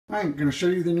I'm going to show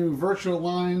you the new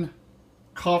Vertuoline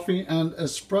coffee and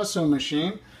espresso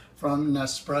machine from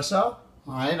Nespresso.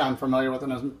 Alright, I'm familiar with the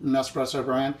Nespresso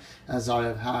brand as I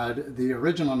have had the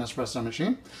original Nespresso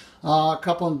machine. A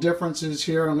couple of differences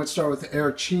here, and let's start with the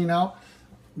Aeroccino.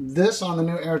 This on the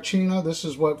new Airoccino, this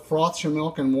is what froths your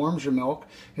milk and warms your milk.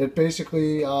 It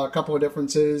basically, a couple of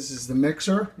differences is the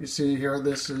mixer. You see here,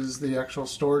 this is the actual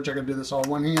storage. I can do this all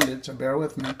one-handed, so bear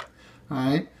with me.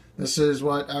 Alright, this is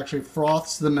what actually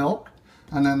froths the milk.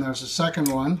 And then there's a second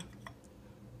one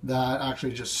that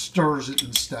actually just stirs it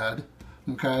instead.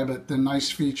 Okay, but the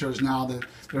nice feature is now that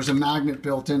there's a magnet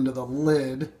built into the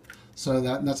lid, so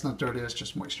that's not dirty, it's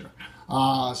just moisture.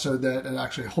 So that it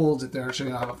actually holds it there so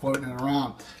you don't have it floating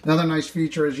around. Another nice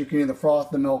feature is you can either froth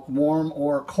the milk warm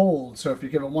or cold. So if you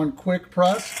give it one quick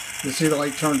press, you see the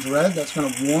light turns red. That's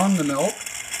going to warm the milk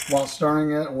while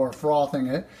stirring it or frothing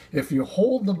it. If you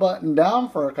hold the button down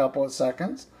for a couple of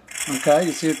seconds, okay,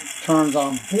 you see it turns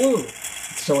on blue.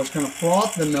 So it's going to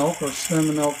froth the milk or spin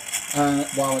the milk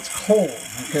while it's cold.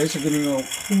 Okay, so getting a little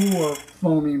cooler,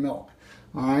 foamy milk.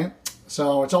 All right,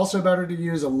 so it's also better to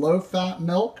use a low-fat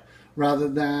milk rather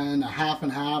than a half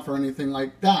and half or anything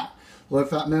like that.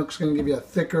 Low-fat milk is going to give you a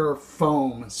thicker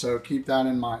foam, so keep that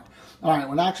in mind. All right,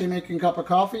 when actually making a cup of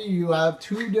coffee, you have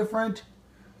two different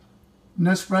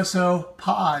Nespresso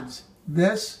pods.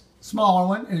 This smaller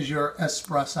one is your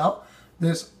espresso.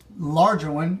 This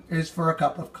larger one is for a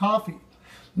cup of coffee.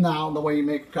 Now, the way you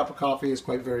make a cup of coffee is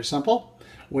quite very simple.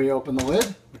 We open the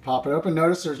lid, we pop it open.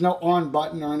 Notice there's no on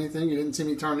button or anything. You didn't see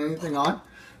me turn anything on.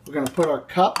 We're going to put our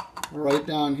cup right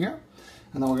down here,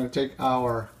 and then we're going to take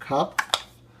our cup,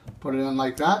 put it in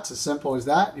like that. It's as simple as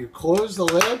that. You close the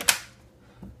lid.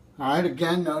 All right,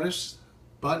 again, notice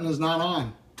button is not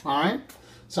on. All right,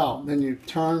 so then you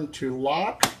turn to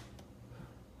lock.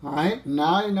 All right,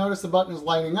 now you notice the button is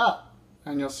lighting up,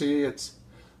 and you'll see it's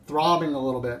throbbing a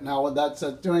little bit. Now what that's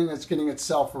doing is getting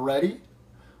itself ready.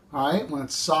 All right, when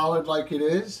it's solid like it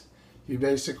is, you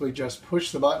basically just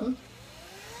push the button.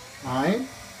 All right,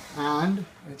 and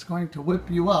it's going to whip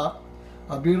you up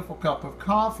a beautiful cup of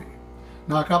coffee.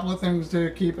 Now a couple of things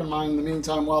to keep in mind in the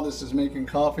meantime while this is making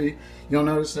coffee. You'll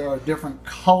notice there are different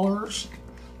colors.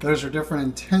 Those are different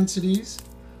intensities,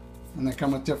 and they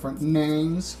come with different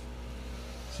names.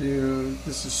 So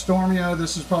this is Stormio.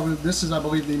 This is I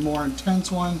believe the more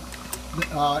intense one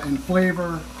in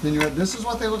flavor. Then you have, this is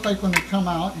what they look like when they come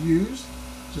out used,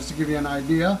 just to give you an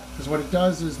idea. Because what it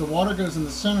does is the water goes in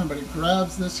the center, but it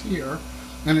grabs this here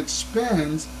and it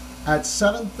spins at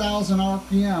 7,000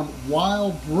 RPM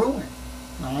while brewing.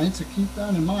 All right, so keep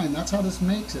that in mind. That's how this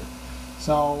makes it.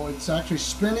 So it's actually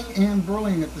spinning and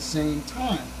brewing at the same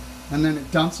time. And then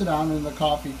it dumps it out into the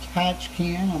coffee catch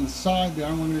can on the side there.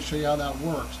 I'm going to show you how that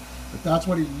works. But that's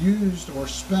what a used or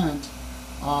spent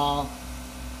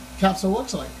capsule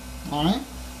looks like. All right.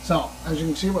 So as you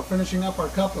can see, we're finishing up our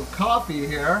cup of coffee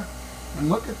here. And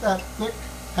look at that thick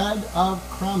head of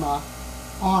crema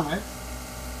on it.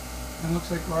 It looks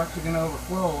like we're actually going to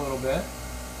overflow a little bit.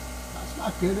 That's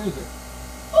not good, is it?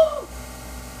 Oh!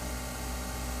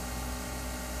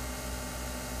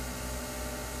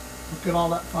 Look at all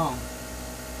that foam.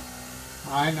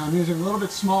 Alright, now I'm using a little bit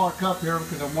smaller cup here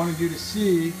because I wanted you to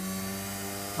see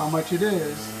how much it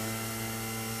is.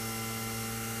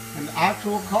 And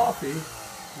actual coffee,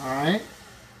 alright,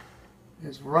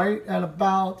 is right at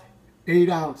about 8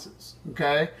 ounces.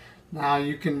 Okay? Now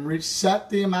you can reset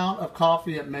the amount of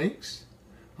coffee it makes.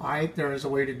 Alright, there is a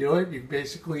way to do it. You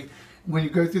basically, when you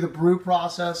go through the brew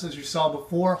process, as you saw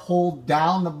before, hold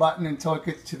down the button until it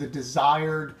gets to the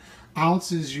desired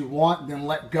ounces you want, then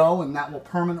let go, and that will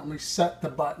permanently set the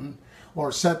button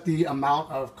or set the amount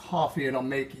of coffee it'll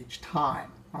make each time.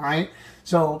 All right,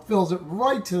 so it fills it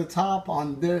right to the top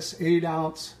on this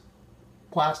 8-ounce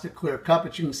plastic clear cup.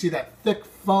 But you can see that thick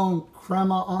foam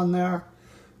crema on there.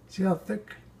 See how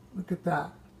thick? Look at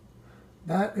that.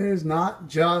 That is not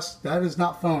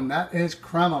foam. That is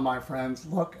crema, my friends.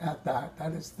 Look at that.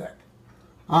 That is thick.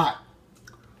 All right.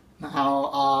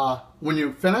 Now, when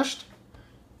you've finished,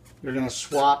 you're going to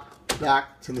swap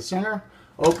back to the center,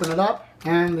 open it up,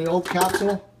 and the old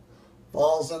capsule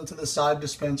falls into the side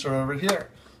dispenser over here.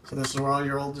 So this is where all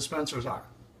your old dispensers are.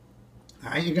 All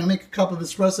right, you're going to make a cup of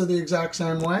espresso the exact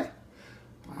same way.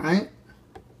 All right,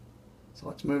 so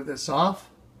let's move this off.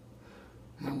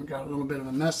 And we got a little bit of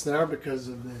a mess there because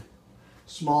of the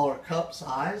smaller cup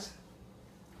size.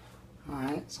 All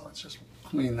right, so let's just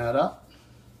clean that up.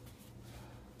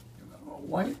 Give that a little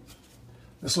wipe.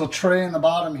 This little tray in the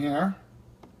bottom here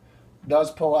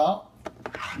does pull out,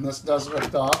 and this does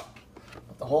lift off.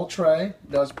 But the whole tray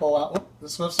does pull out. Whoop,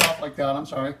 this lifts off like that, I'm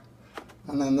sorry.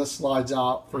 And then this slides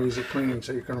out for easy cleaning,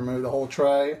 so you can remove the whole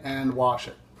tray and wash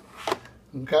it.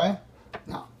 Okay?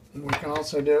 Now, what we can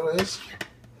also do is,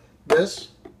 this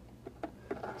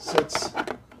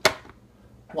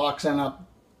locks up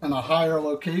in a higher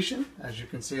location, as you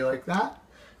can see like that,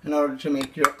 in order to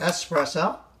make your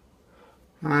espresso.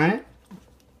 Alright?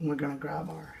 We're going to grab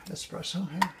our espresso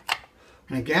here.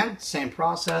 And again, same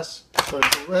process. Close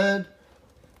the lid,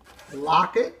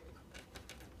 lock it.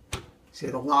 See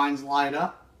the lines light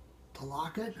up to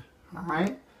lock it.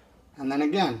 Alright? And then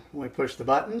again, we push the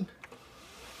button.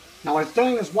 Now what it's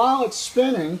doing is, while it's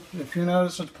spinning, if you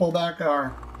notice, let's pull back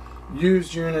our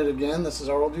used unit again. This is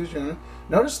our old used unit.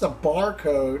 Notice the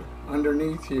barcode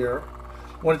underneath here.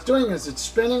 What it's doing is it's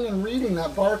spinning and reading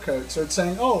that barcode. So it's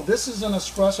saying, oh, this is an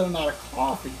espresso, not a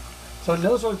coffee. So it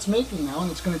knows what it's making now, and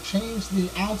it's going to change the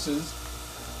ounces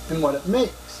in what it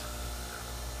makes.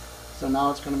 So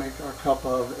now it's going to make our cup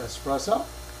of espresso.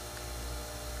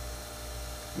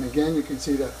 And again, you can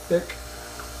see that thick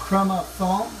crema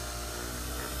foam.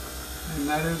 And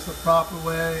that is the proper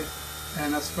way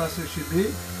an espresso should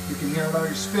be. You can hear it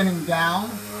already spinning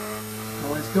down. And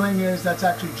what it's doing is that's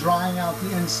actually drying out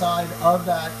the inside of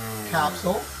that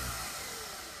capsule.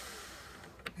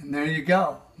 And there you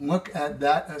go. Look at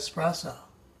that espresso.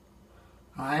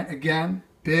 Alright, again,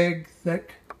 big,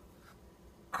 thick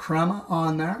crema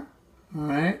on there.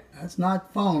 Alright, that's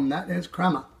not foam, that is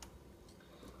crema.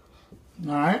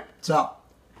 Alright, so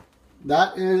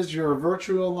that is your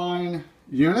Vertuoline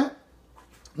unit.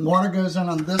 Water goes in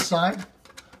on this side.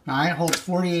 Alright, holds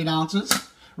 48 ounces.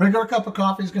 Regular cup of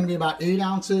coffee is going to be about 8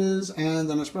 ounces, and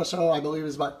an espresso, I believe,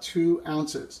 is about 2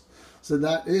 ounces. So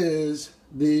that is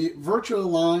the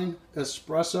Vertuoline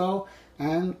espresso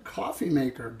and coffee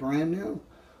maker, brand new.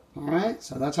 Alright,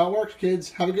 so that's how it works,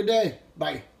 kids. Have a good day.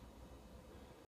 Bye.